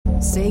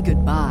Say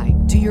goodbye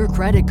to your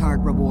credit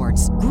card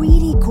rewards.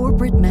 Greedy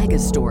corporate mega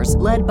stores,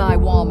 led by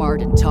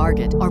Walmart and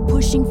Target, are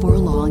pushing for a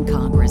law in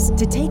Congress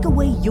to take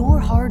away your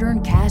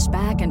hard-earned cash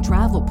back and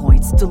travel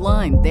points to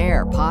line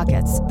their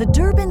pockets. The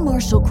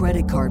Durbin-Marshall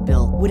credit card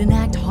bill would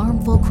enact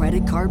harmful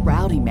credit card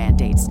routing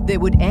mandates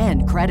that would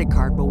end credit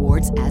card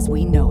rewards as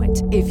we know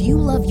it. If you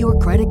love your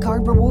credit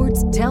card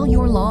rewards, tell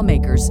your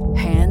lawmakers,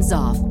 hands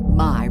off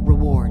my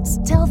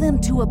rewards. Tell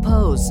them to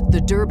oppose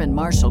the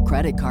Durbin-Marshall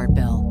credit card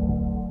bill.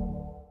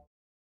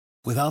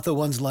 Without the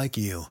ones like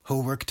you,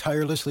 who work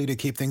tirelessly to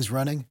keep things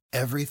running,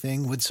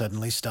 everything would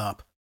suddenly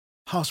stop.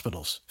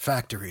 Hospitals,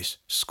 factories,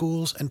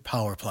 schools, and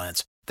power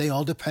plants, they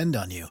all depend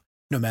on you.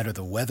 No matter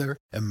the weather,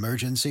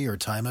 emergency, or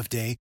time of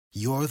day,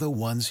 you're the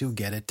ones who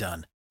get it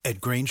done.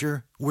 At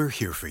Grainger, we're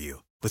here for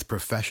you with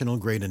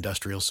professional-grade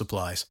industrial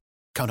supplies.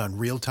 Count on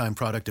real-time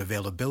product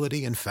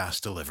availability and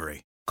fast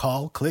delivery.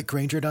 Call,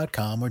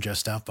 clickgrainger.com, or just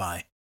stop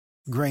by.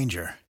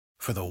 Grainger,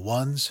 for the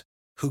ones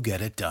who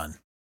get it done.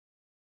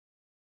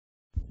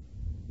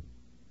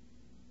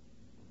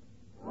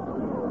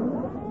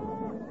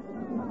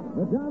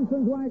 The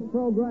Johnson's Wax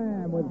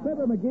Program with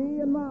Fibber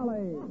McGee and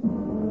Molly.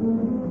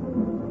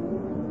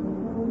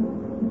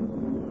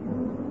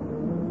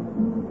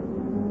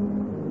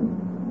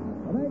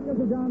 The makers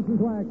of Johnson's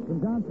Wax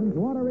and Johnson's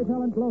Water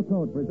Repellent Glow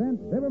Coat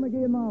present Fibber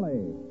McGee and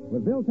Molly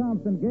with Bill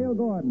Thompson, Gail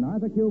Gordon,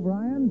 Arthur Q.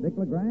 Bryan, Dick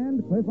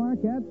LeGrand, Cliff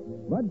Arquette,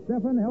 Bud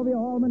Stephan, Elvia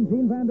Allman,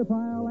 Gene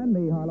Vanderpyle, and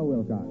me, Harlow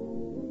Wilcox.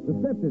 The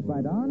script is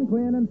by Don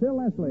Quinn and Phil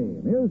Leslie.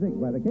 Music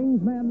by the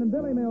King's Men and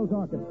Billy Mills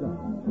Orchestra.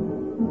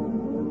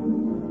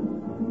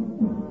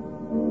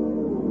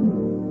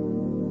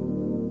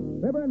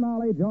 Fibber and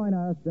Molly join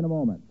us in a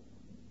moment.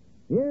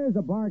 Here's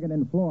a bargain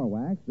in floor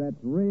wax that's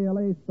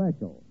really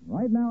special.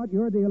 Right now at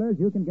your dealers,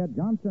 you can get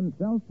Johnson's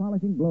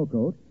self-polishing glow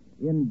coat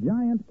in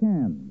giant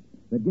cans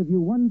that give you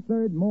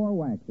 1/3 more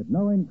wax at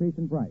no increase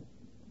in price.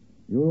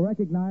 You'll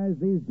recognize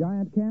these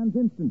giant cans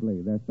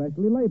instantly. They're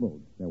specially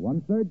labeled. They're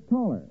 1/3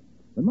 taller.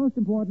 But most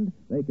important,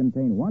 they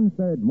contain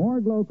 1/3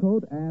 more glow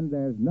coat, and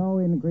there's no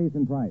increase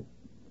in price.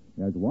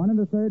 There's 1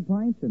 1/3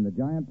 pints in the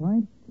giant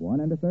pint,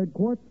 1 1/3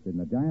 quarts in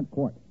the giant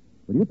quart.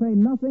 But you pay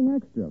nothing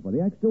extra for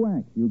the extra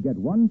wax. You get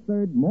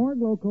 1/3 more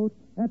glow coat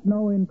at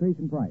no increase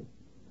in price.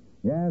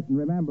 Yes, and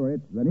remember,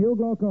 it's the new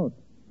glow coat,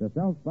 the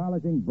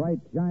self-polishing, bright,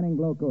 shining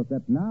glow coat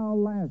that now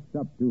lasts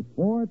up to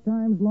 4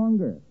 times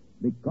longer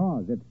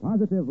because it's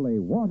positively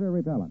water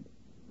repellent.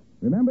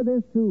 Remember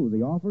this, too.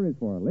 The offer is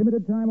for a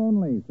limited time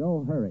only,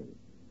 so hurry.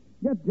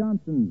 Get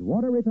Johnson's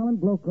water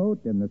repellent glow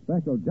coat in the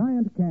special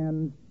giant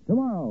cans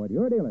tomorrow at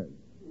your dealers.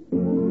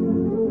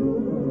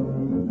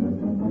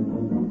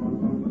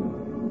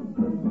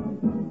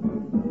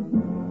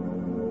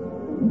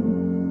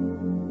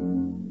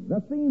 The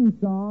theme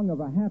song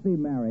of a happy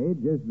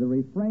marriage is the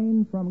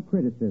refrain from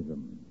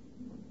criticism,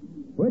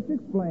 which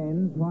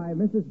explains why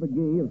Mrs.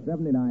 McGee of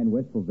 79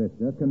 Wistful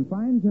Vista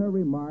confines her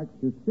remarks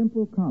to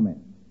simple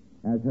comments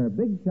as her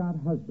big-shot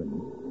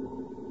husband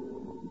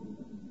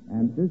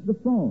answers the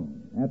phone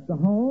at the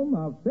home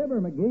of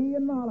Fibber McGee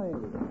and Molly.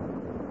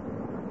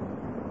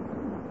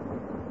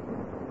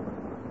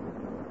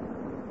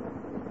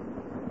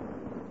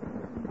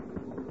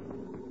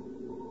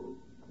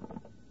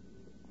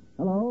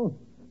 Hello.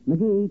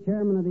 McGee,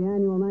 chairman of the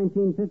annual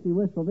 1950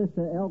 Wistful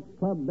Vista Elks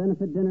Club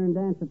Benefit Dinner and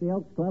Dance at the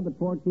Elks Club at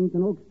 14th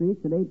and Oak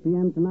Streets at 8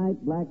 p.m.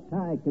 tonight. Black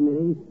Tie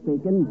Committee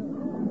speaking.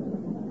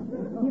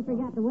 You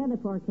forgot the weather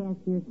forecast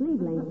in your sleeve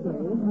length,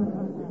 dearie.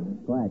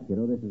 Quiet,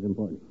 kiddo. This is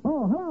important.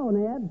 Oh, hello,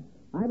 Ned.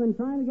 I've been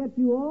trying to get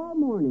you all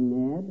morning,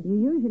 Ned. You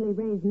usually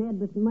raise Ned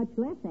with much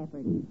less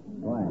effort.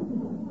 Quiet.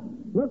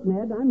 Look,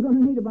 Ned, I'm going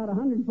to need about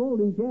 100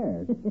 folding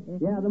chairs.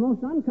 Yeah, the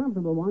most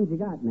uncomfortable ones you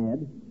got,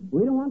 Ned.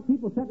 We don't want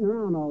people sitting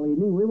around all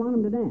evening. We want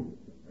them to dance.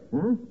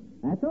 Huh?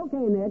 That's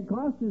okay, Ned.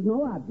 Cost is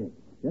no object.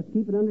 Just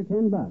keep it under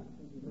 $10.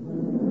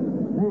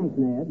 Thanks,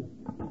 Ned.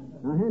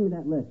 Now, hand me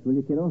that list, will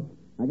you, kiddo?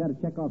 I got to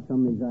check off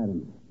some of these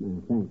items.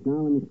 Thanks.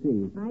 Now, let me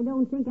see. I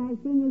don't think I've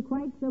seen you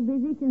quite so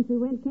busy since we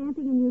went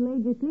camping and you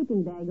laid your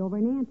sleeping bag over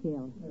an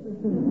anthill.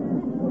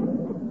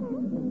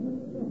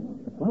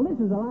 Well, this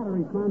is a lot of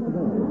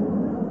responsibility.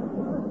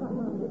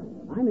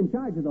 I'm in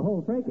charge of the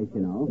whole fracas,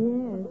 you know.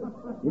 Yes.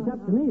 It's up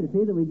to me to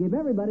see that we give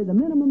everybody the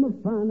minimum of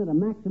fun at a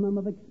maximum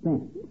of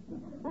expense.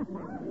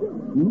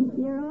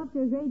 You're off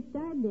to a great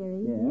start,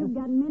 dearie. Yeah. You've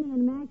got Minnie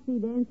and Maxie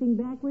dancing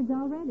backwards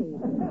already.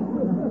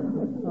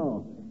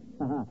 Oh.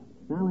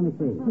 Now, let me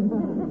see.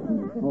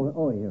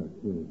 Here.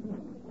 See.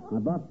 My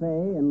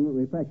buffet and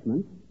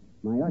refreshments,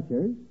 my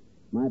ushers,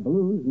 my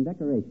balloons and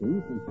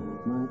decorations, and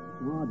my...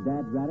 Oh,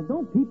 dadrat,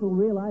 don't people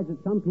realize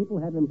that some people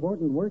have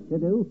important work to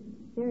do?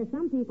 There are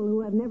some people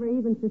who have never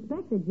even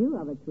suspected you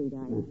of it,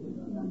 sweetheart.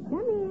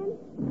 Come in.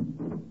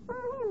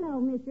 Oh, hello,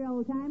 Mr.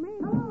 Oldtimer.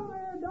 Hello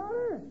there,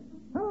 daughter.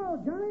 Hello,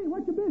 Johnny.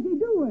 What you busy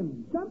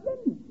doing?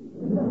 Something?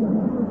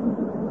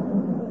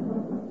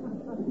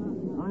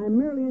 I'm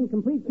merely merely in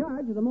complete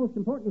charge of the most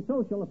important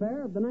social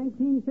affair of the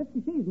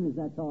 1950 season,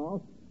 that's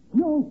all.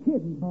 No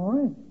kidding,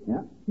 boy.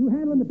 Yeah. You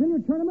handling the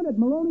billiard tournament at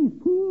Maloney's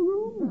pool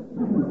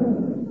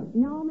room?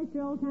 No, Mr.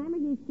 Oldtimer,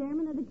 he's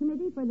chairman of the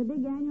committee for the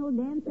big annual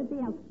dance at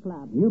the Elks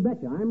Club. You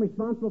betcha. I'm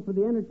responsible for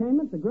the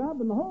entertainment, the grub,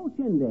 and the whole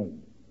shindig.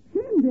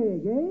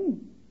 Shindig, eh?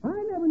 I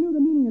never knew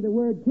the meaning of the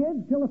word,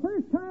 kids, till the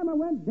first time I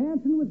went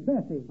dancing with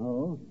Bessie.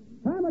 Oh?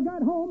 Time I got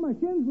home, my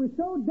shins were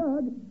so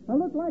dug, I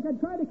looked like I'd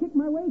tried to kick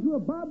my way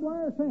through a barbed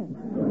wire fence.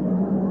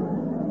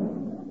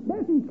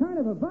 Bessie's kind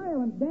of a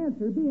violent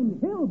dancer, being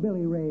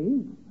hillbilly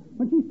raised.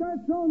 When she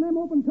starts throwing them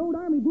open-toed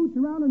army boots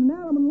around in an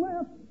alum and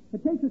left,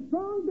 it takes a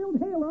strong-built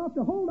hail off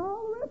to hold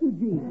all the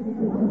refugees.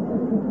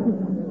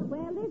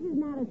 Well, this is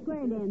not a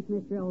square dance,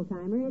 Mr.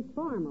 Oldtimer. It's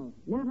formal.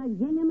 Not a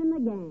gingham in the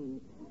gang.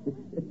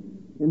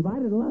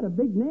 Invited a lot of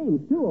big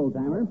names, too,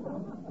 Oldtimer.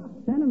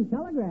 Sent him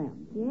telegrams.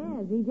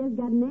 Yes, he just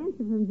got an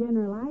answer from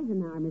General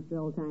Eisenhower, Mr.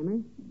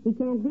 Oldtimer. He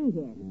can't be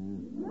here.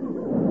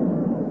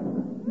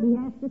 He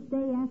has to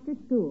stay after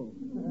school.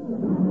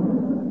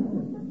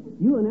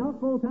 You an elk,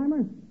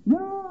 Oldtimer? No,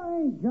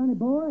 I ain't, Johnny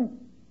boy.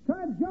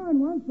 Tried to join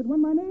once, but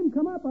when my name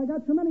come up, I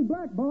got so many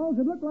blackballs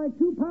it looked like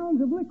 2 pounds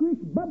of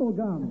licorice bubble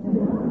gum.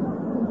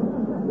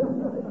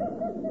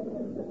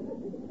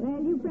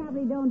 Well, you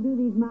probably don't do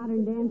these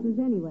modern dances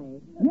anyway.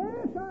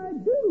 Yes, I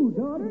do,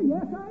 daughter.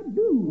 Yes, I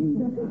do.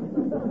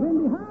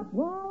 Windy hop,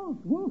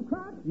 waltz, wolf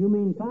trot. You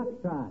mean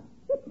foxtrot.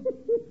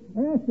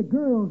 Ask the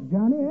girls,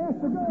 Johnny.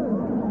 Ask the girls.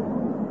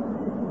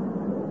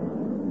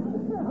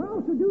 I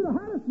also do the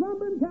hottest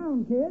rumba in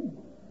town, kid.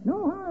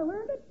 Know how I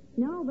learned it?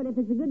 No, but if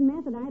it's a good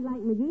method, I'd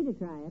like McGee to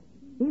try it.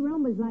 He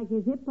rumbas like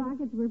his hip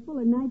pockets were full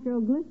of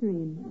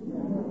nitroglycerine.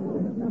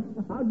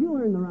 How'd you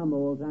learn the rumba,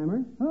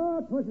 Oldtimer? Oh,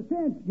 it was a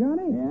cinch,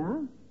 Johnny.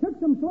 Yeah? Took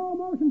some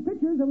slow-motion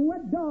pictures of a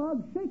wet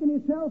dog shaking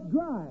himself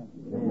dry.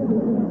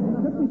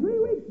 Took me 3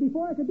 weeks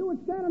before I could do it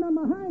standing on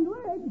my hind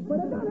legs, but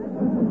I done it.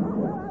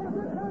 Well, I had a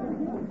good time,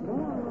 kid.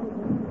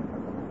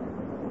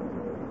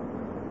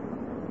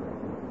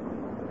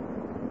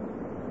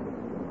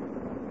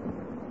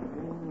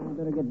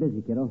 Better get busy,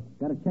 kiddo.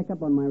 Got to check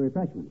up on my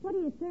refreshments. What are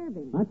you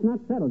serving? That's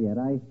not settled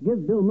yet. I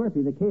give Bill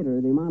Murphy, the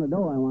caterer, the amount of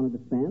dough I wanted to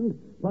spend,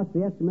 plus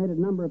the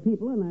estimated number of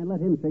people, and I let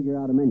him figure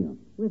out a menu.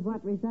 With what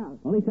result?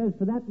 Well, he says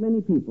for that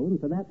many people and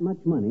for that much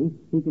money,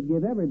 he could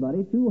give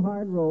everybody 2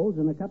 hard rolls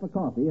and a cup of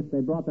coffee if they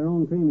brought their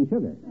own cream and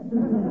sugar.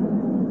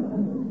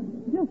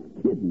 Just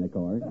kidding, of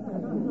course.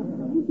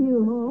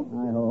 You hope.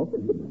 I hope.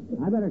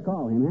 I better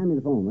call him. Hand me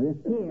the phone, will you?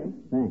 Here.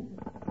 Thanks.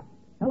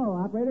 Hello,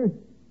 operator.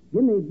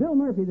 Give me Bill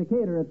Murphy, the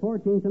caterer at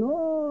 14th and...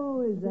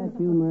 Oh, is that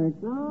you, Mert?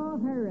 Oh,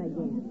 her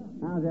again.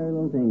 How's every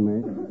little thing,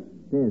 Mert?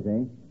 It is,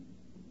 eh?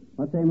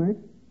 What's say, Mert?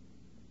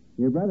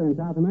 Your brother in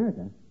South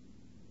America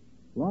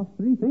lost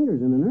 3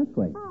 fingers in an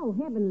earthquake. Oh,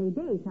 heavenly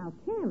days, how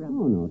terrible.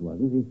 Oh, no, it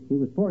wasn't. He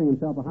was pouring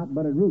himself a hot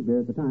buttered root beer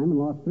at the time and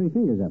lost 3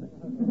 fingers of it.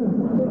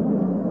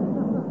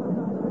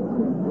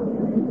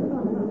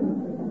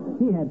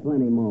 He had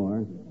plenty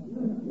more.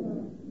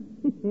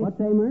 What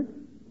say, Mert?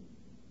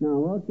 No,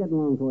 well, it's getting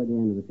along toward the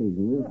end of the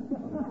season.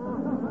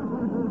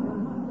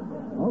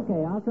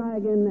 Okay, I'll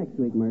try again next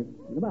week, Mert.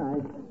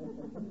 Goodbye.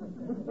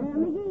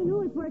 McGee,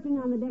 who is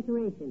working on the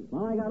decorations?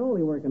 Well, I got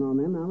Ole working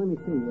on them. Now, let me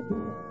see.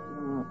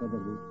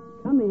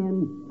 Come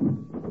in.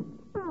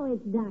 Oh,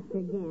 it's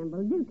Dr.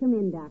 Gamble. Do come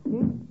in,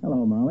 Doctor.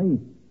 Hello,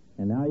 Molly.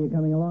 And how are you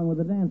coming along with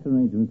the dance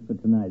arrangements for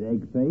tonight,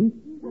 egg face?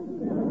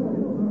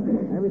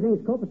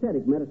 Everything's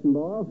copacetic, medicine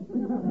ball.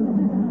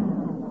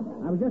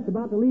 I was just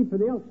about to leave for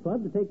the Elks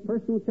Club to take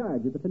personal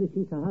charge of the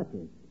finishing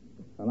cajaches.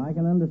 Well, I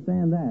can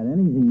understand that.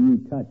 Anything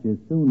you touch is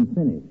soon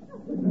finished.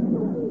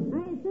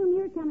 I assume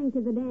you're coming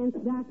to the dance,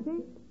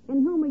 Doctor.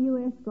 And whom are you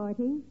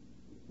escorting?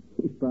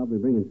 He's probably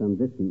bringing some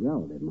distant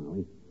relative,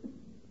 Molly.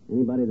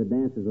 Anybody that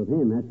dances with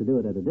him has to do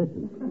it at a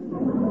distance.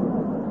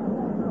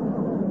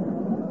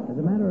 As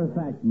a matter of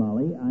fact,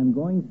 Molly, I'm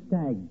going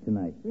stag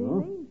tonight.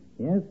 Really? Oh?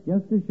 Yes,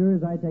 just as sure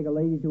as I take a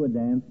lady to a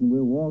dance and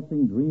we're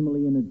waltzing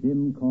dreamily in a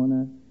dim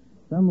corner,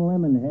 some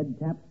lemonhead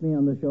taps me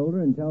on the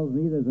shoulder and tells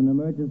me there's an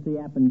emergency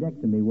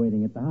appendectomy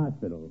waiting at the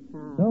hospital.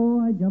 Ah.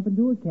 So I jump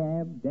into a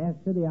cab, dash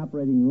to the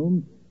operating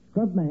room,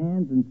 scrub my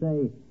hands and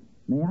say,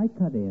 "May I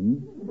cut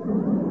in?"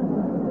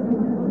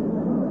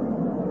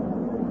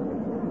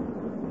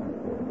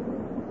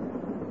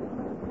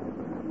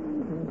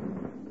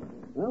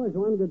 Well, there's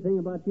one good thing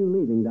about you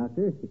leaving,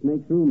 Doctor. It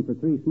makes room for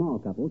 3 small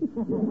couples.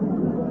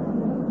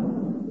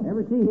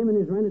 Ever see him in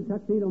his rented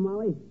tuxedo,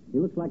 Molly? He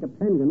looks like a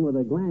penguin with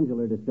a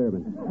glandular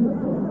disturbance. Oh,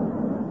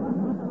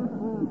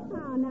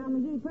 now,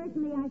 McGee,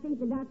 personally, I think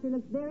the doctor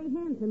looks very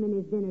handsome in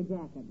his dinner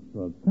jacket.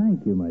 Well,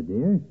 thank you, my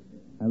dear.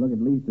 I look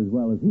at least as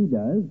well as he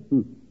does.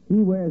 He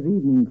wears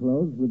evening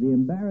clothes with the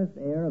embarrassed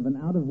air of an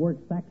out-of-work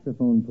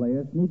saxophone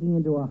player sneaking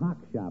into a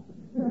hock shop.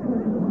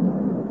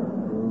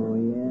 Oh,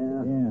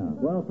 yeah? Yeah.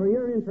 Well, for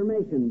your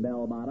information,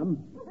 Bell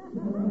Bottom,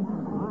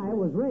 I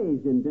was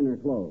raised in dinner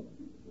clothes.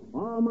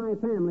 All my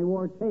family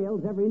wore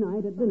tails every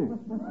night at dinner.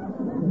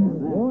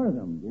 Wore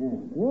them? Yeah.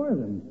 Wore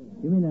them?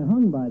 You mean they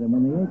hung by them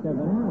when they ate their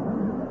banana?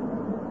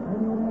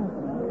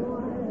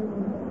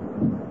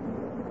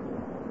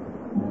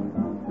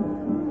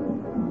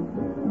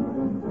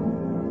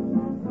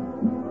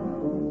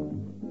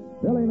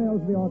 Billy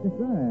Mills, the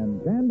orchestra,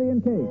 and Candy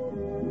and Cake.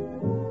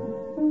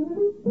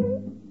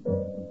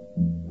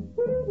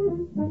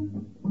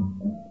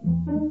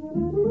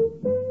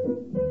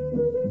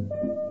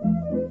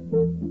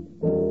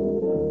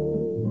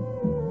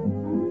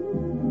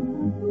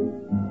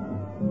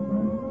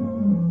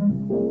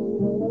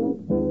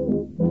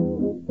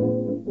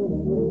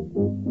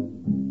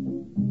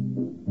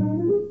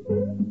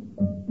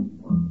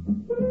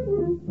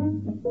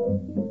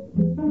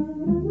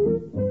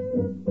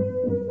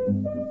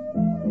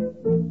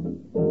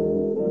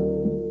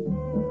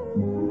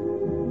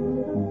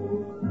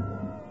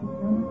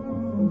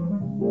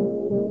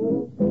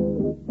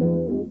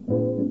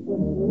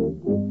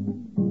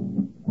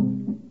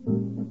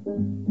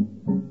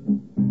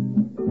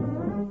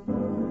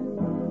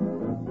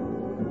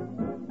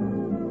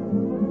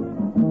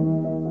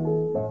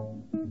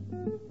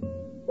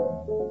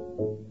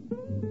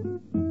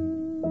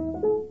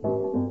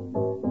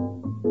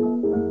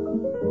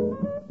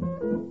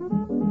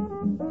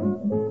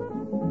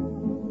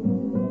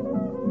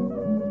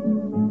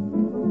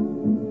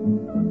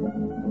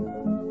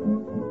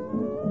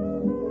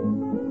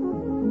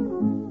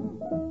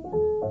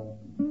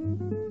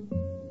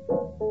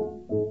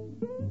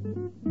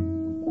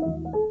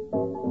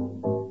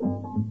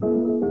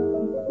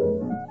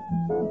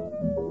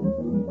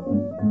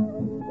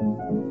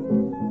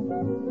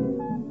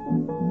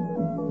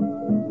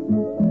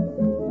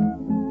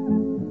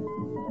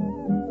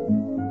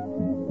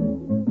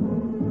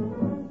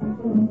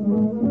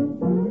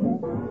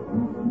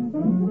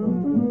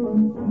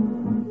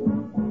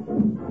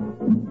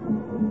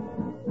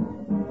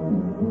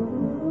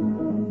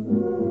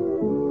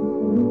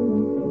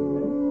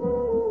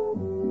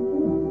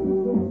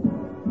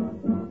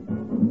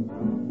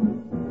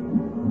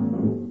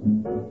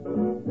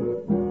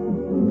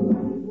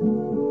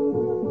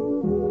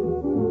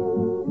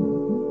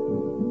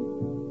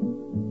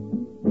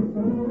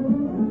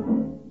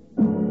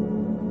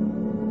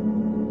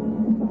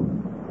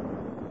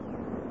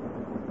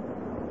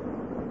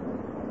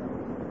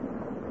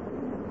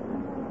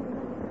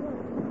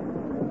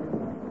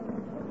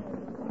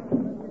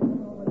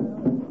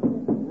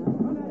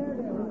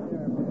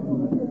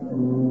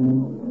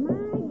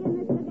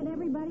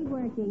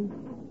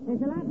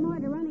 There's a lot more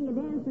to running a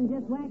dance than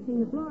just waxing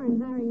the floor and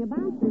hiring a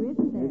bouncer,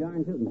 isn't there? You're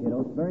darn tootin',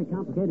 kiddo. It's a very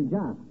complicated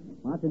job.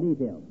 Lots of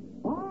details.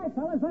 All right,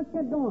 fellas, let's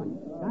get going.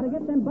 Gotta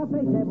get them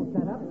buffet tables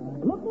set up.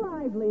 Look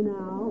lively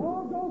now.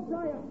 Oh, don't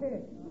try a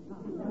pig.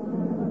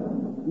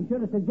 You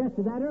should have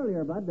suggested that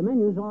earlier, Bud. The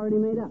menu's already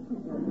made up.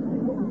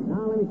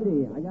 Now, let me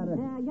see. I got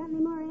any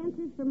more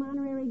answers from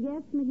honorary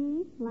guests,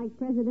 McGee? Like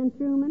President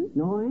Truman?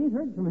 No, I ain't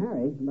heard from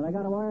Harry, but I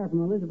got a wire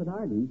from Elizabeth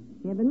Arden.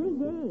 Heavenly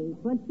days.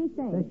 What'd she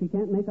say? Says she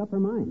can't make up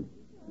her mind.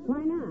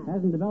 Why not?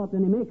 Hasn't developed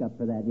any makeup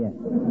for that yet.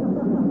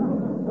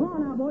 Come on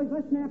now, boys.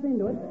 Let's snap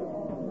into it.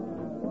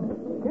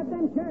 Get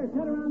them chairs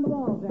set around the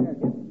walls there.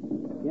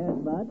 Yes,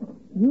 Bud?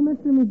 You,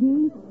 Mr.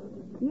 McGee?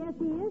 Yes,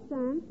 he is,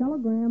 son.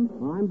 Telegram.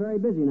 Well, I'm very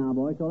busy now,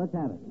 boys, so let's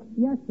have it.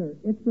 Yes, sir.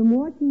 It's from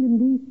Washington,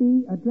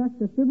 D.C., addressed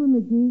to Fibber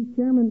McGee,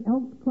 Chairman,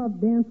 Elks Club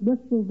Dance,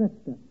 Wistful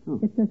Vista.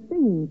 Oh. It's a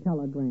singing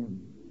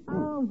telegram.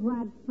 Oh,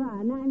 what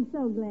fun. I'm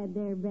so glad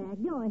they're back.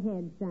 Go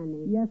ahead,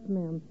 Sonny. Yes,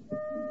 ma'am.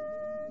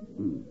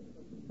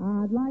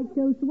 I'd like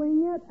to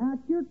swing it at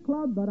your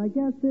club, but I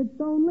guess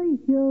it's only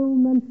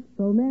human.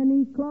 So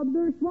many clubs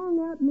are swung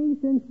at me.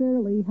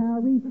 Sincerely,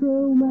 Harry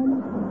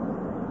Truman.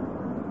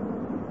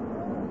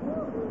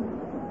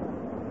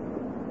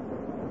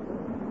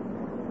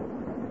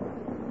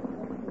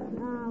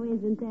 Oh,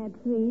 isn't that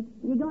sweet?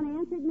 You going to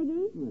answer it,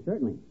 McGee?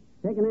 Certainly.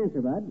 Take an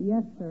answer, Bud.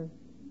 Yes, sir.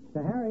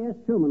 To Harry S.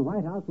 Truman,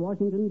 White House,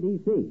 Washington,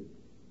 D.C.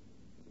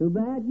 Too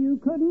bad you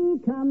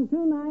couldn't come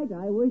tonight.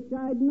 I wish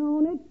I'd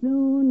known it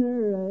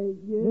sooner.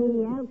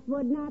 The Elks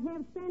would not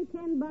have spent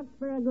 $10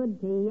 for a good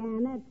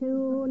piano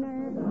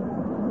tuner.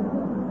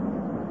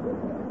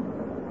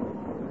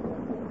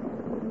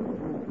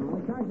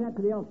 I'll charge that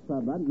to the Elks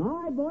Club, Bud. All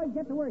right, boys,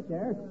 get to work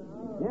there.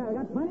 Yeah, we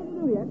got plenty to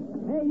do yet.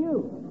 Hey,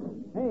 you.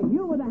 Hey,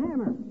 you with the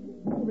hammer.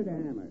 Me with the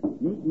hammer.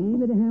 Me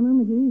with the hammer,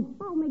 McGee?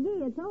 Oh,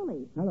 McGee, it's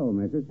Ole. Hello,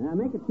 missus.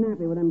 Make it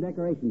snappy with them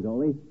decorations,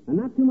 Ole. And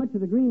not too much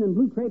of the green and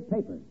blue crepe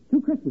paper. Too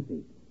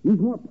Christmassy. Use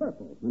more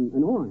purple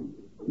and orange.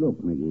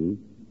 Look, McGee,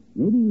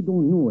 maybe you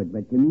don't know it,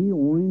 but to me,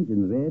 orange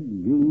and red,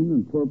 green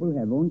and purple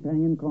have one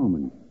thing in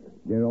common.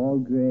 They're all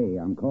gray.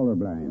 I'm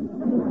colorblind.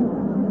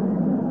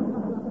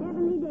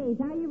 Heavenly days.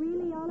 Are you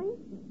really, Ole?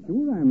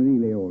 Sure, I'm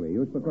really Ole.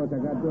 Just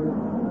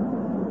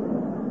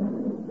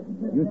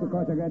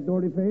because I got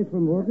dirty face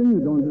from working,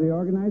 you don't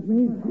reorganize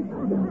me?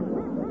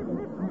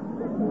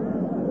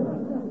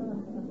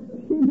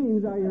 She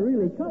means, are you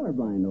really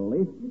colorblind,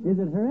 Ole? Is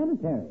it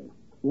hereditary?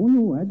 Oh,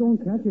 no, I don't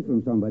catch it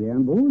from somebody.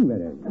 I'm born with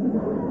it.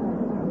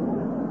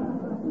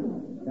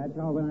 That's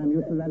how when I'm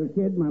just a little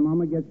kid, my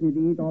mama gets me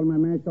to eat all my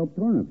mashed up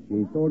turnips.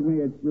 She told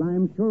me it's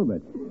lime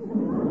sherbet.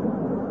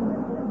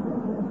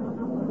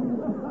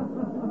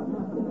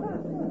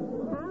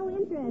 How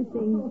interesting.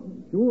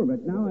 tasting. Sure,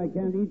 but now I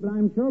can't eat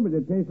lime sherbet.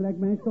 It tastes like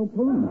mashed up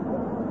plums.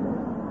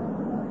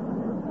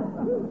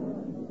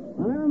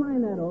 Well, never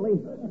mind that, Ole.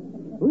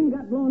 Who you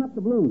got blowing up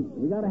the balloons?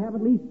 We got to have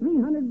at least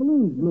 300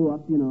 balloons blew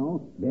up, you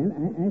know. Well,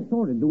 I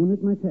started doing it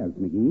myself,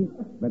 McGee,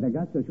 but I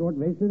got so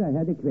short-waisted I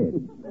had to quit.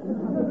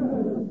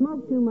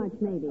 Smoke too much,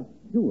 maybe.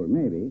 Sure,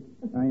 maybe.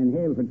 I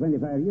inhale for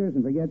 25 years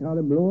and forget how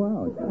to blow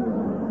out.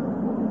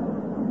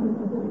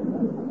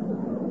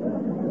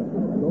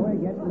 So I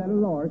get little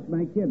Lars,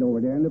 my kid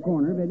over there in the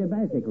corner with a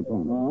bicycle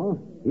pump. Oh?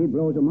 He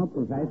blows them up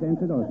for 5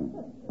 cents a dozen.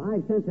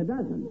 5 cents a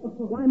dozen?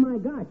 Why, my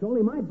gosh,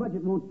 Ole, my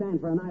budget won't stand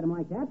for an item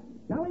like that.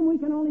 Tell him we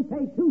can only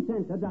pay 2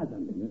 cents a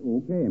dozen.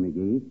 Okay,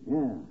 McGee.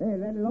 Yeah. Hey,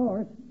 little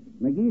Lars,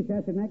 McGee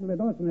says a nickel a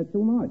dozen is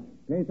too much.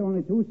 Pays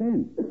only 2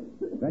 cents.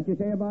 What you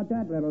say about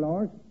that, little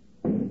Lars?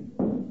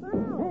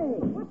 Hey!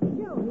 What's the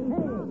joke?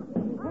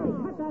 Hey,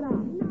 cut that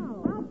out. No.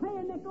 I'll pay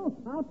a nickel.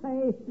 I'll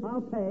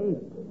pay.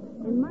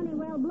 And money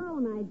well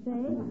blown, I'd say.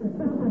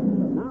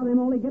 Now then,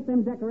 Ole, get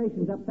them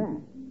decorations up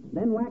fast.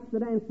 Then wax the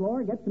dance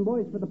floor, get some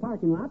boys for the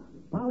parking lot,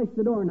 polish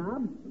the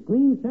doorknobs,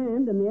 clean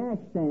sand in the ash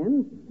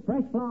stands,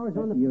 fresh flowers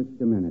on the...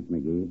 Just a minute,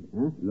 McGee.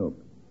 Huh? Look,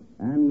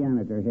 I'm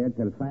janitor here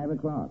till 5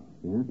 o'clock.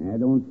 Yeah? I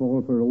don't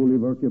fall for only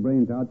work your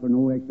brains out for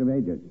no extra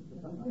wages.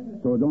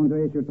 So don't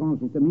raise your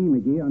tonsils to me,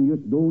 McGee. I'm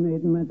just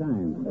donating my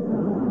time.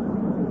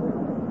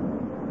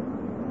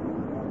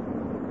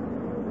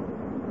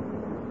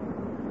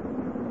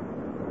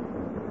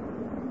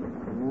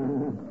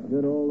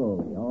 Good old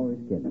Ole, always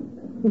kidding.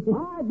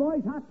 All right,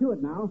 boys, hot to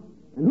it now.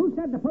 And who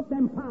said to put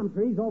them palm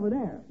trees over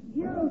there?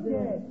 You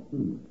did.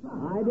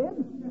 I did?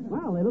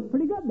 Well, they look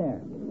pretty good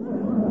there.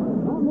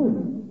 Don't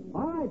move.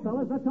 All right,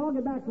 fellas, let's all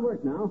get back to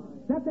work now.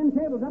 Set them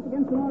tables up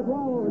against the north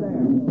wall over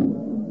there.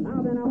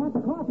 Now then, I want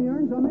the coffee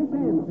urns on this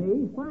end,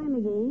 see? Why,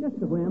 McGee?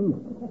 Just a whim.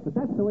 But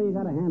that's the way you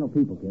got to handle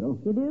people, kiddo.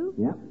 You do?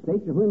 Yep.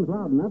 State your whims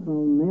loud enough,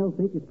 and they'll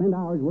think you spend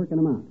hours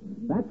working them out.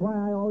 That's why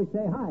I always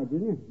say hi,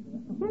 Junior.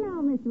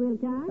 Hello, Mr.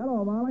 Wilcox.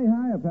 Hello, Molly.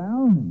 Hiya,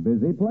 pal.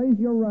 Busy place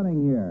you're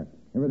running here.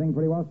 Everything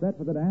pretty well set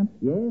for the dance?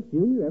 Yes,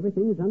 Junior,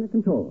 everything is under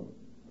control.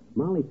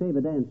 Molly, save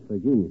a dance for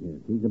Junior here.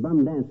 He's a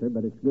bum dancer,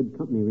 but it's good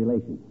company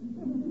relations.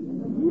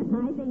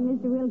 I think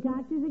Mr.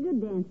 Wilcox is a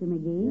good dancer,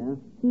 McGee. Yeah?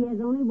 He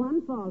has only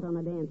one fault on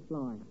the dance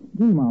floor.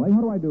 Gee, Molly,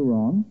 what do I do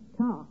wrong?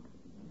 Talk.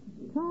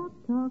 Talk.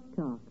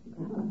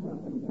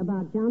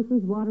 About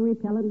Johnson's water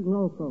repellent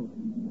glow coat.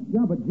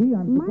 Yeah, but gee,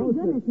 I'm My supposed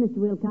goodness, Mr.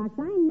 Wilcox,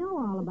 I know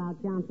all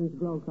about Johnson's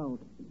glow coat.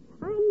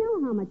 I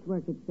know how much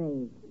work it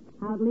saves.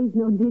 How it leaves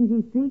no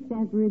dingy streaks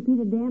after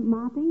repeated damp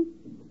mopping.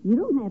 You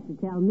don't have to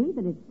tell me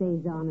that it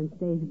stays on and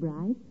stays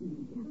bright.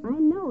 I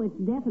know it's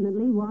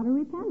definitely water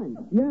repellent.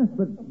 Yes,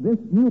 but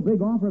this new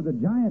big offer of the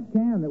giant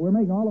can that we're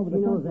making all over the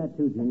She knows country. that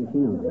too, Junior.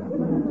 She knows that.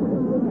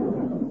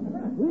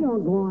 We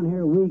don't go on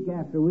here week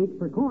after week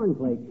for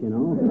cornflakes, you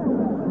know.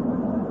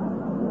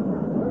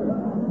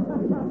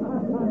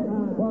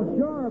 Well,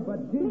 sure,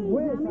 but gee Please,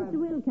 whiz. now, Mr.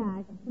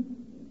 Wilcox.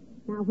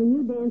 Now, when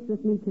you dance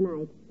with me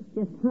tonight,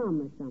 just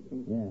hum or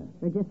something.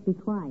 Yeah. Or just be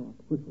quiet.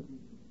 Whistle.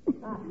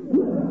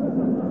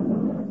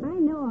 I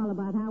know all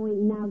about how we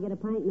can now get a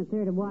pint and a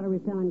third of water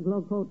repellent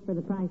glow coat for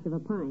the price of a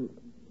pint,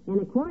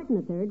 and a quart and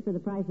a third for the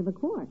price of a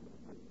quart.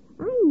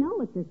 I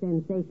know it's a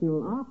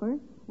sensational offer,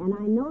 and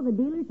I know the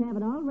dealers have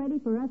it all ready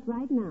for us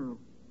right now.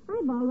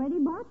 I've already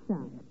bought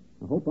some.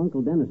 I hope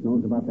Uncle Dennis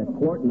knows about that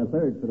quart and a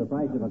third for the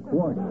price of a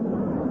quart.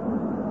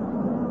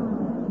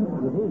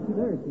 With his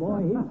thirst,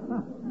 boy,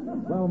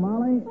 Well,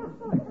 Molly,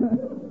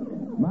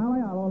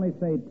 I'll only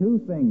say 2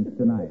 things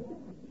tonight.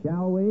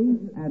 Shall we?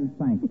 And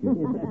thank you.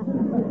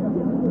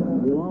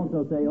 You'll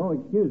also say, oh,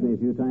 excuse me a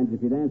few times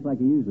if you dance like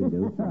you usually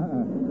do.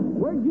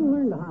 Where'd you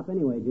learn to hop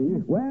anyway,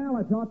 Junior? Well,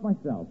 I taught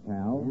myself,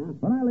 pal. Yeah?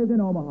 When I lived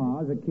in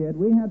Omaha as a kid,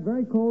 we had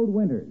very cold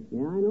winters.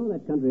 Yeah, I know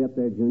that country up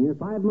there, Junior.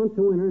 5 months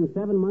of winter and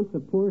 7 months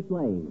of poor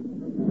sleighing.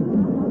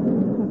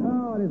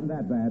 Oh, it isn't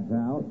that bad,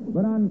 pal.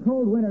 But on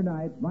cold winter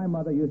nights, my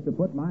mother used to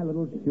put my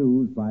little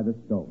shoes by the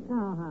stove.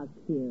 Oh, how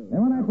cute.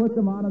 And when I put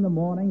them on in the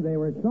morning, they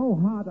were so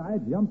hot I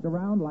jumped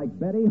around like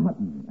Betty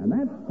Hutton. And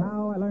that's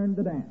how I learned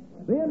to dance.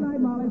 See you tonight,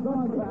 Molly. So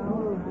long,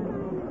 pal.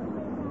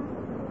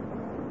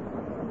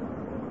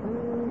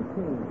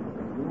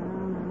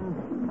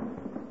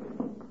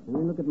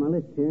 Let me look at my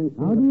list here and see.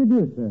 How do you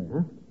do, sir?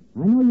 Huh?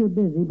 I know you're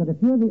busy, but if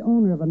you're the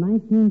owner of a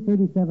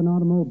 1937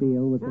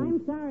 automobile with I'm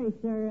sorry,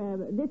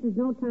 sir. This is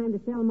no time to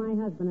sell my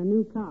husband a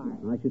new car.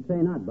 I should say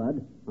not,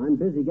 Bud. I'm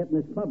busy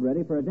getting this club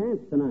ready for a dance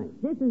tonight.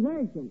 This is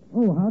urgent.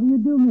 Oh, how do you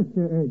do,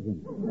 Mr.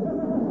 Urgent?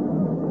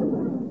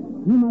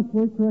 You must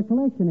work for a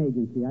collection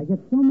agency. I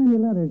get so many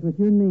letters with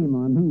your name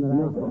on them that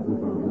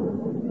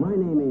My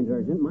name ain't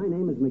urgent. My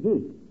name is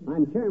McGee.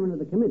 I'm chairman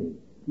of the committee.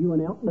 You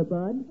an elk,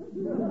 Bud?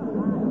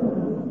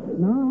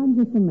 No, I'm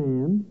just a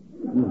man.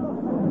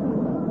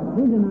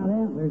 These are not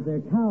antlers,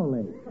 they're cow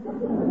legs.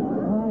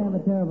 Oh, I have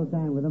a terrible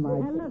time with them.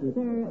 Look,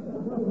 sir.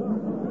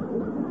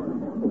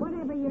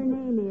 Whatever your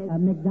name is.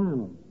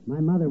 McDonald.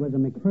 My mother was a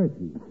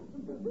McPherson.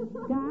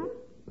 Scott?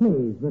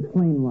 Please, with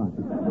plain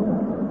water.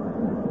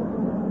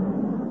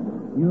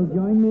 You'll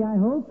join me, I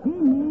hope? She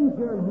means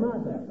your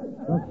mother.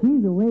 Well,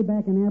 she's away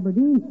back in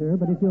Aberdeen, sir,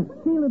 but if you'll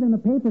seal it in a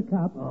paper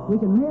cup, we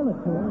can mail it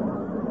to her.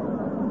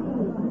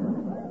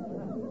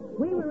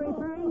 We were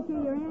referring to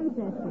your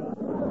ancestry.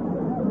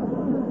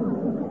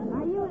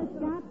 Are you a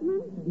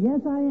Scotsman?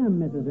 Yes, I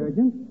am, Mrs.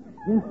 Urgent.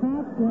 In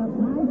fact,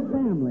 my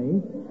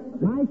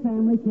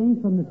family came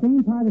from the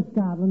same part of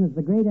Scotland as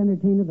the great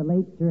entertainer, the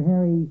late Sir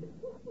Harry...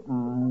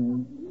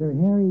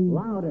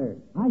 Louder.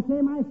 I say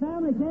my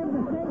family came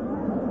from the same...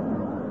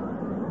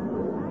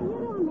 You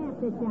don't have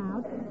to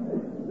shout.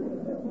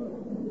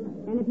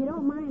 And if you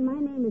don't mind, my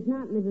name is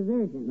not Mrs.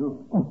 Urgent.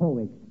 No. Oh,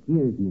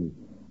 excuse me.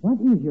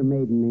 What is your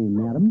maiden name,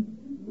 madam?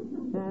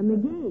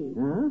 McGee.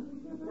 Huh?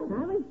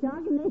 I was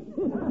talking to you.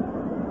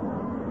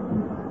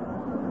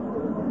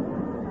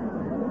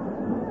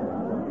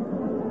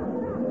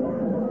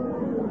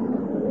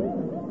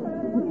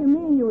 What do you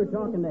mean you were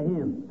talking to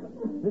him?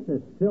 This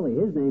is silly.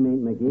 His name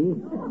ain't McGee.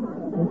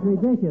 It's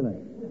ridiculous. I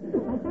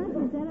thought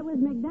you said it was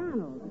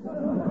McDonald.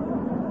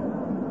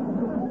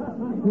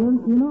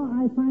 You know,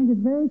 I find it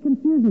very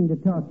confusing to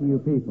talk to you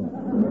people.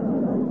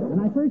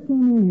 And I first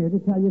came in here to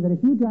tell you that if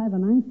you drive a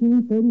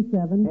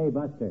 1937... Hey,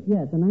 Buster.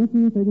 Yes, a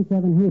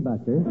 1937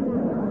 Haybuster.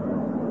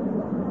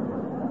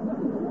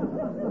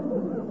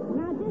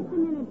 Now, just a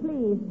minute,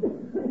 please.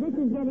 This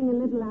is getting a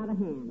little out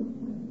of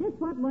hand. Just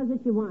what was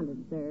it you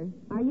wanted, sir?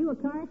 Are you a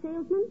car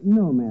salesman?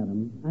 No,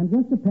 madam. I'm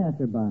just a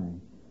passerby.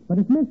 But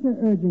if Mr.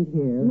 Urgent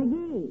here...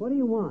 McGee. What do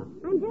you want?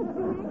 I'm just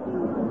correcting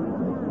Mr.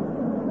 McDonald.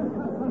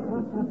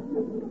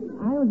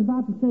 I was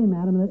about to say,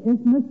 madam, that if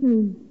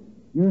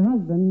your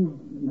husband,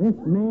 this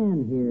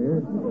man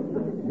here,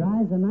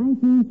 drives a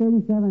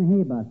 1937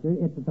 Haybuster,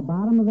 it's at the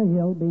bottom of the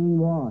hill being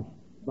washed.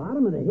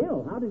 Bottom of the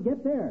hill? How did it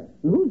get there?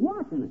 And who's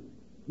washing it?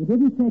 You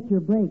didn't set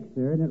your brakes,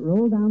 sir, and it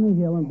rolled down the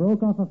hill and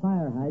broke off a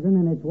fire hydrant,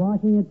 and it's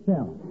washing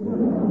itself.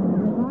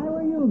 If I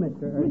were you,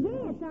 Mr. Urgent...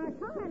 McGee, it's our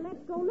car.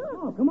 Let's go look.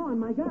 Oh, come on,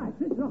 my gosh.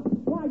 This is... Oh,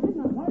 I did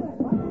not...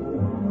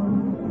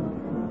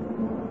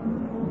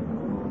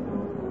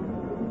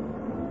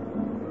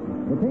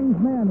 The King's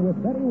Men with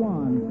Betty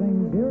Wan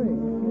sing Dearie.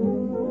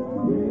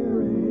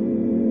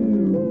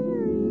 Dearie,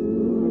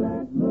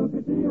 let's look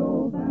at the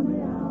old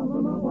family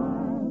album a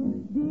while.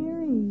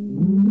 Dearie,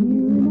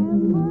 you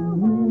remember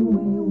when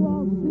we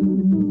walked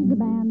through the Sousa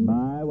Band?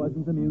 My,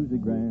 wasn't the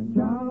music grand?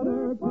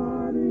 Chowder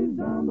parties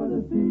down by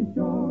the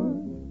seashore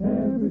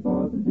every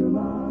 4th of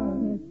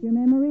July. It's your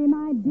memory,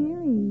 my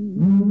dearie.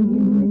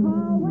 You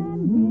recall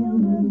when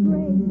Gilda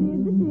Gray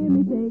did the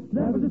Jimmy Shake?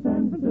 There was a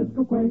San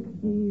Francisco quake.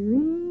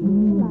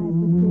 Dearie, life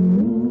was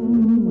dearie.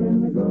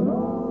 When the good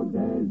old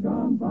days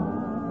gone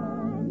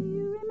by. Do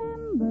you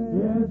remember?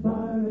 Yes,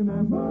 I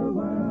remember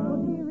well.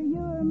 Oh, dearie,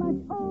 you're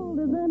much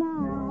older than I.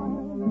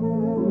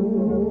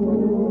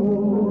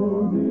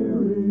 Oh,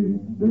 dearie,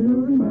 do you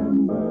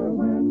remember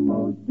when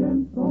most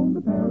gents owned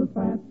a pair of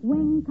spats?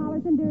 Wing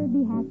collars and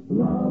derby hats.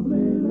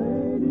 Lovely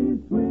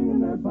ladies swinging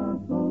their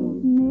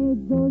bassos.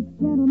 Made those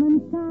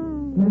gentlemen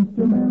sigh. Test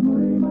your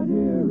memory, my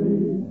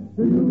dearie.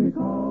 Do you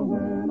recall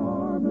when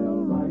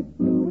Orville Wright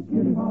flew with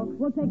Kitty Hawk?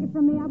 Well, take it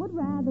from me, I would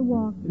rather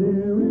walk.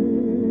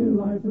 Dearie,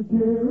 life was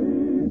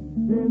cheery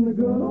in the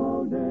good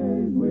old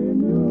days we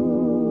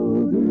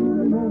knew. Do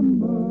you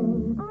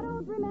remember? I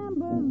don't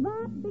remember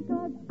that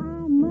because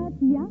I'm much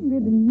younger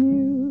than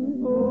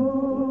you.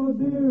 Oh,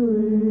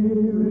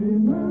 dearie,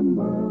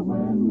 remember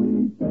when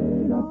we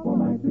stayed up all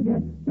night to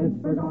get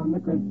Pittsburgh on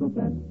the crystal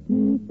set?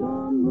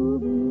 Keystone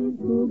movies,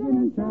 Coogan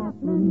and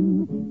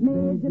Chaplin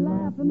made you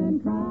laugh and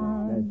then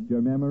cry. Test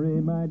your memory,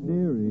 my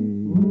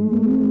dearie.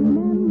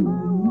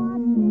 Remember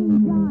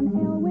watching John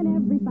Elwyn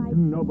every fight?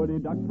 Nobody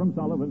ducked from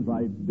Sullivan's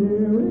right.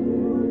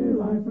 Dearie,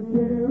 life was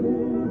cheery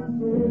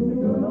in the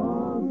good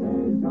old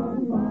days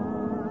gone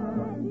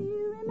by. Do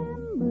you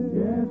remember?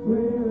 Yes, we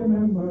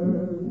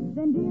remember.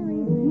 Then,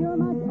 dearie, you're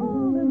much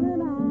older than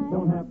I.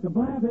 Don't have to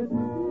blab it.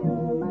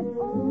 You're much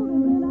older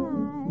than I.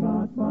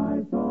 Not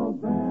by so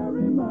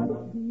very much.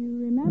 Do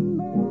you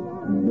remember?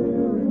 Do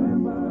you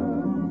remember?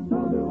 So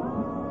do I.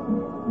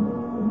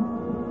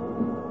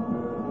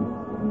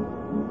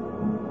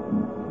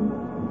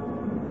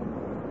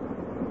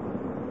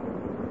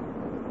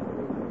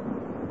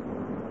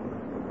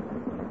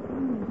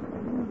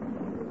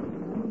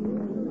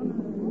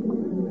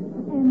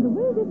 And the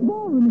way this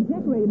ballroom is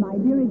decorated, my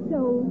dear, is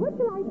so, what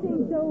shall I say,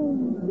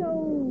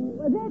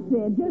 that's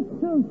it, just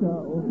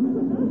so-so.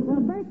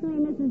 Well,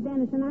 personally, Mrs.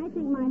 Dennison, I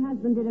think my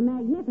husband did a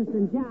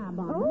magnificent job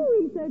on it. Oh,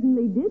 he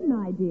certainly did,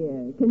 my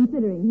dear,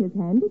 considering his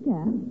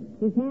handicap.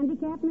 His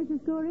handicap,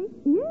 Mrs. Curry?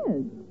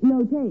 Yes,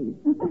 no taste.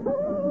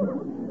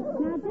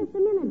 Now, just a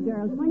minute,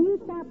 girls. When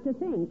you stop to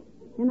think,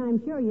 and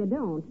I'm sure you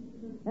don't,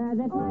 that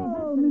my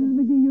Oh, husband... Mrs.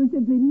 McGee, you're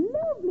simply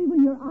lovely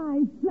when your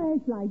eyes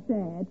flash like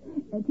that.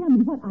 Tell me,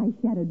 what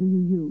eyeshadow do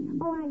you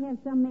use? Oh, I have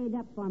some made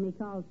up for me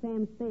called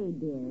Sam Spade,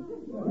 dear.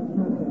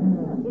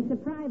 It's a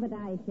private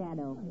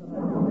eyeshadow.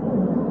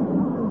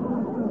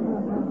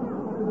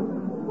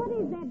 What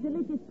is that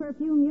delicious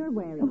perfume you're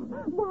wearing?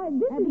 Why,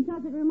 this is...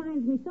 Because it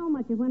reminds me so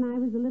much of when I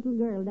was a little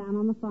girl down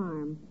on the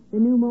farm. The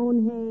new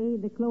mown hay,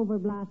 the clover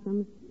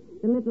blossoms.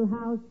 The little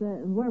house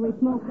where we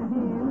smoke the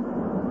ham.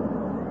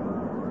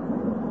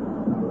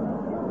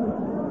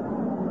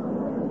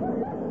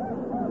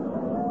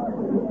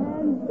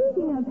 And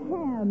speaking of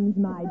hams,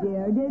 my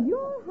dear, did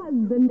your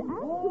husband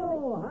actually...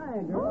 Oh,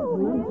 hi, girl. Oh,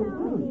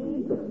 hello,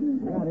 McGee.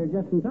 Got here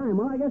just in time.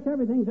 Well, I guess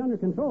everything's under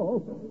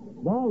control.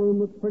 Ballroom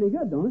looks pretty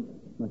good, don't it?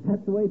 But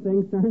that's the way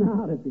things turn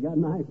out if you got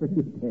an eye for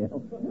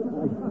detail.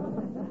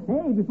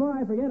 Hey, before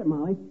I forget it,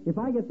 Molly, if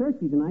I get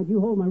thirsty tonight,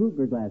 you hold my root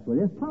beer glass, will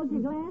you? Hold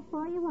your glass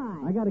for you, why?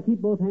 I got to keep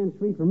both hands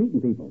free for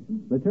meeting people.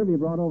 The Turvey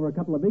brought over a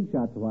couple of big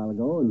shots a while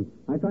ago, and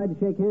I tried to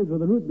shake hands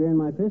with a root beer in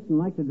my fist and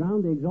like to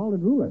drown the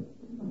exalted ruler.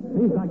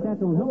 Seems like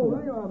that don't help. Oh,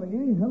 there you are,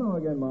 McGee. Hello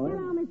again, Molly.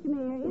 Hello, Mr.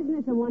 Mayor. Isn't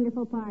this a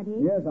wonderful party?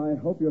 Yes, I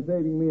hope you're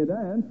saving me a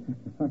dance.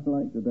 I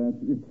like to dance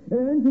with you.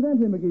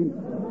 Incidentally, McGee,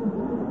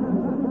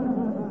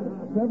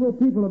 several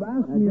people have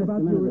asked me Just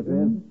about a minute, your...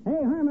 Viv.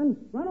 Hey, Herman,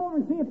 run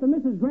over and see if the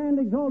Mrs. Grand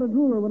Exalted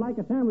Ruler would like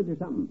a sandwich or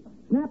something.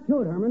 Snap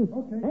to it, Herman.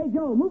 Okay. Hey,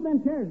 Joe, move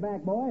them chairs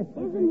back, boy.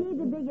 Isn't he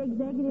the big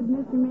executive,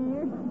 Mr.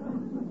 Mayor?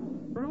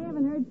 I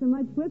haven't heard so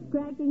much whip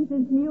cracking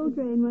since Mule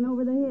Train went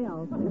over the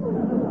hill.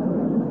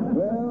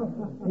 Well,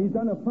 he's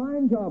done a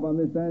fine job on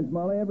this dance,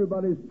 Molly.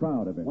 Everybody's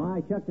proud of him. Why,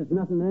 Chuck, it's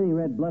nothing that any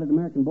red-blooded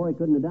American boy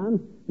couldn't have done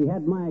if he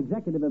had my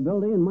executive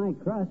ability and my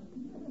crust.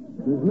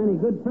 As many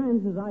good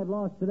friends as I've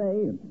lost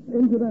today.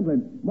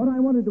 Incidentally, what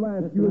I wanted to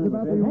ask you is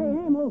about the...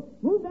 Hey, Emil,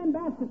 move them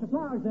baskets of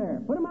flowers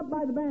there. Put them up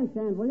by the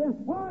bandstand, will you?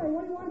 Why?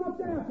 What do you want them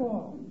up there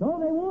for? So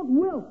they won't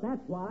wilt,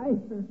 that's why.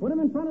 Put them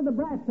in front of the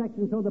brass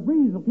section so the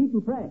breeze will keep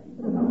them fresh.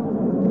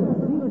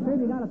 Dealer said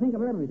you got to think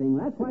of everything.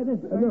 That's why this...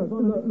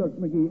 Look,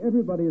 McGee,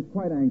 everybody is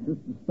quite anxious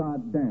to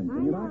start dancing.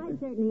 I know, I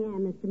certainly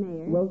am, Mr.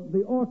 Mayor. Well,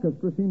 the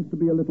orchestra seems to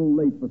be a little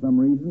late for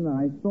some reason.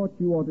 I thought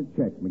you ought to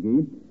check,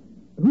 McGee.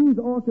 Whose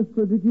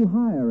orchestra did you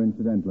hire,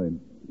 incidentally?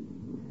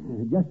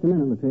 Just a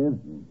minute, Latriv.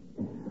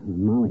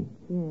 Molly.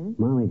 Yes?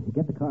 Molly,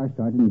 get the car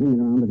started and bring it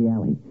around to the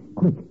alley.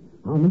 Quick.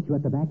 I'll meet you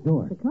at the back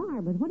door. The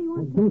car, but what do you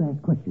want? Don't ask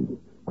questions.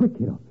 Quick,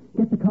 kiddo.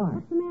 Get the car.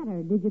 What's the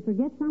matter? Did you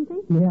forget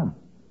something? Yeah.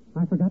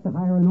 I forgot to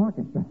hire an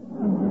orchestra.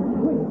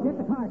 Quick, get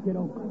the car,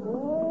 kiddo.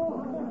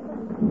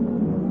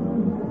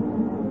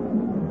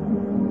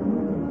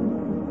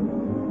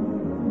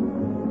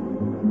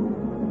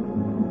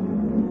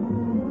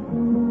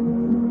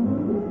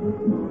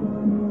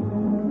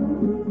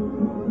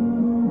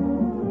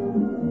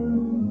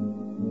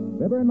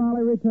 Fibber and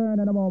Molly return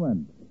in a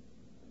moment.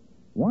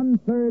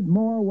 1/3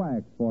 more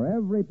wax for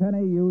every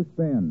penny you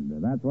spend.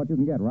 That's what you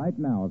can get right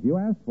now if you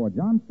ask for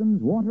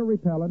Johnson's Water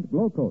Repellent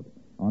Glow Coat,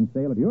 on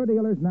sale at your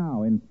dealers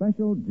now in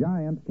special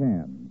giant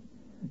cans.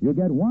 You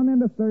get 1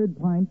 1/3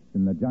 pints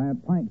in the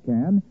giant pint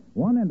can,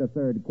 1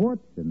 1/3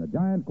 quarts in the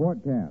giant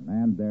quart can,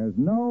 and there's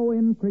no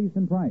increase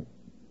in price.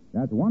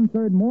 That's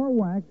 1/3 more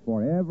wax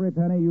for every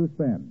penny you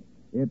spend.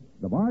 It's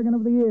the bargain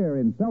of the year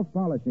in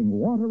self-polishing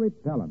water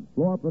repellent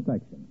floor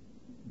protection.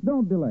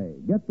 Don't delay.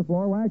 Get the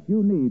floor wax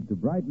you need to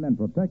brighten and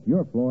protect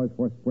your floors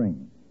for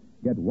spring.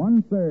 Get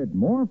 1/3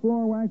 more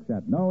floor wax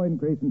at no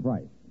increase in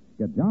price.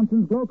 Get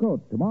Johnson's Glow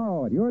Coat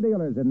tomorrow at your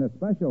dealers in this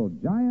special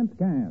giant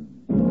can.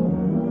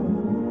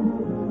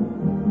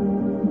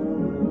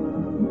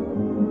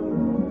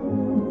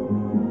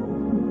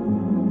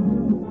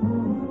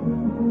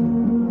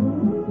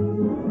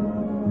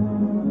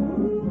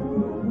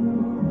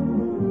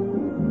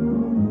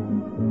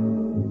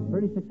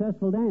 Pretty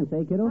successful dance,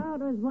 eh, kiddo? Oh,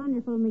 it was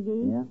wonderful,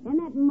 McGee. Yeah. And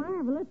that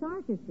marvelous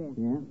orchestra.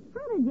 Yeah.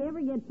 How did you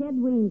ever get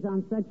Ted Weems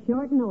on such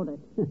short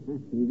notice?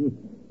 Easy.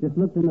 Just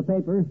looked in the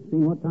paper,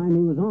 seen what time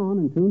he was on,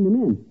 and tuned him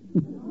in.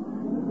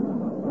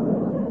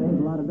 Saves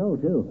a lot of dough,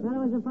 too.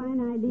 Well, it was a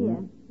fine idea.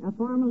 Yeah. A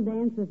formal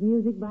dance with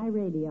music by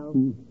radio.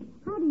 Hmm.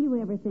 How do you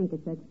ever think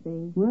of such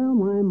things? Well,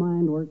 my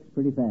mind works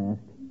pretty fast.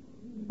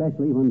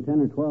 Especially when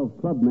 10 or 12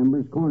 club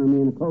members corner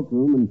me in a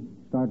cloakroom and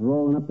start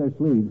rolling up their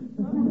sleeves.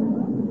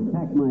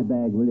 Pack my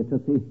bag, will you,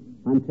 Tootsie?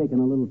 I'm taking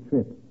a little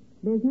trip.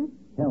 Business?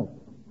 Health.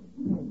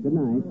 Good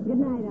night. Good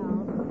night,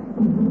 all.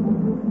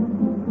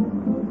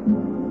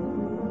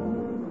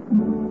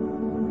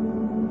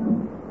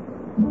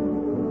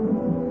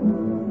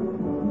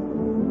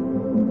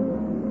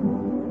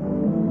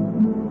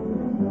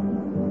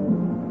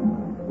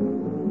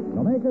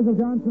 The makers of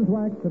Johnson's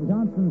Wax and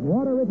Johnson's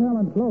Water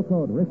Repellent Glow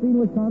Coat, Racine,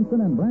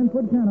 Wisconsin, and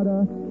Brantford,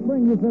 Canada,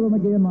 bring you Fibber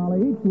McGee and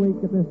Molly each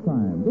week at this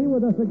time. Be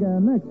with us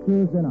again next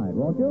Tuesday night,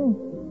 won't you?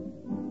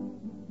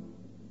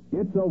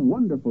 It's a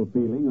wonderful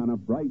feeling on a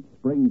bright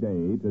spring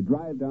day to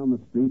drive down the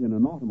street in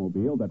an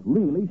automobile that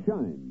really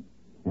shines.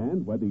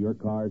 And whether your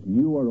car's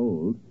new or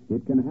old,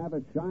 it can have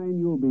a shine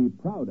you'll be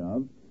proud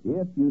of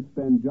if you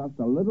spend just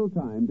a little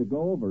time to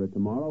go over it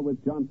tomorrow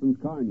with Johnson's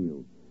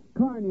Carnew.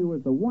 Carnew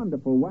is the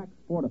wonderful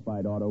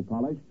wax-fortified auto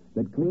polish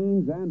that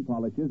cleans and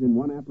polishes in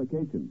one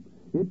application.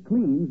 It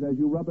cleans as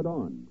you rub it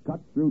on,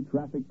 cuts through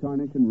traffic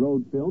tarnish and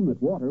road film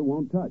that water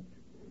won't touch.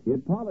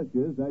 It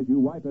polishes as you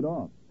wipe it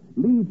off,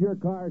 leaves your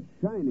car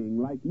shining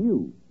like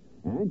new.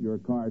 And your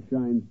car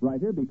shines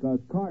brighter because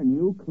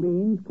Carnew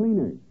cleans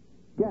cleaners.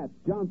 Get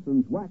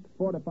Johnson's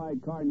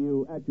wax-fortified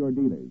Carnew at your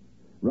dealers.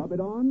 Rub it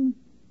on,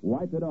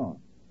 wipe it off.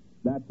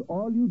 That's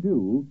all you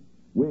do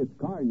with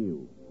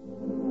Carnew.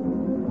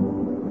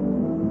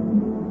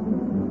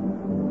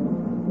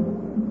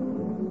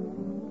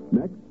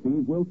 Next,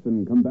 Steve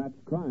Wilson combats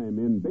crime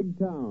in Big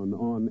Town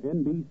on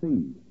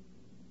NBC.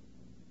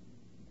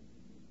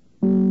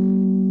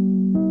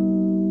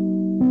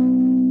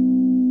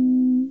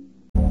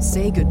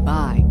 Say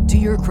goodbye to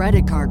your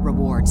credit card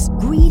rewards.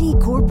 Greedy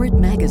corporate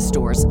mega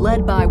stores,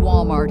 led by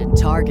Walmart and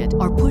Target,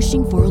 are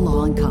pushing for a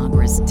law in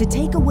Congress to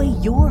take away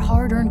your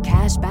hard-earned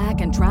cash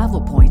back and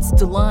travel points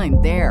to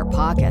line their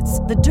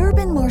pockets. The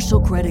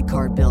Durbin-Marshall credit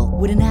card bill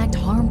would enact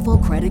harmful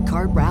credit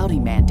card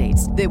routing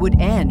mandates that would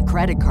end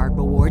credit card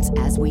rewards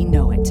as we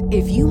know it.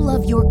 If you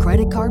love your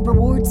credit card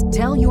rewards,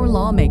 tell your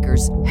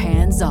lawmakers,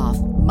 hands off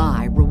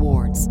my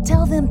rewards.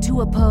 Tell them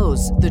to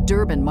oppose the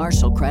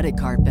Durbin-Marshall credit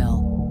card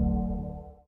bill.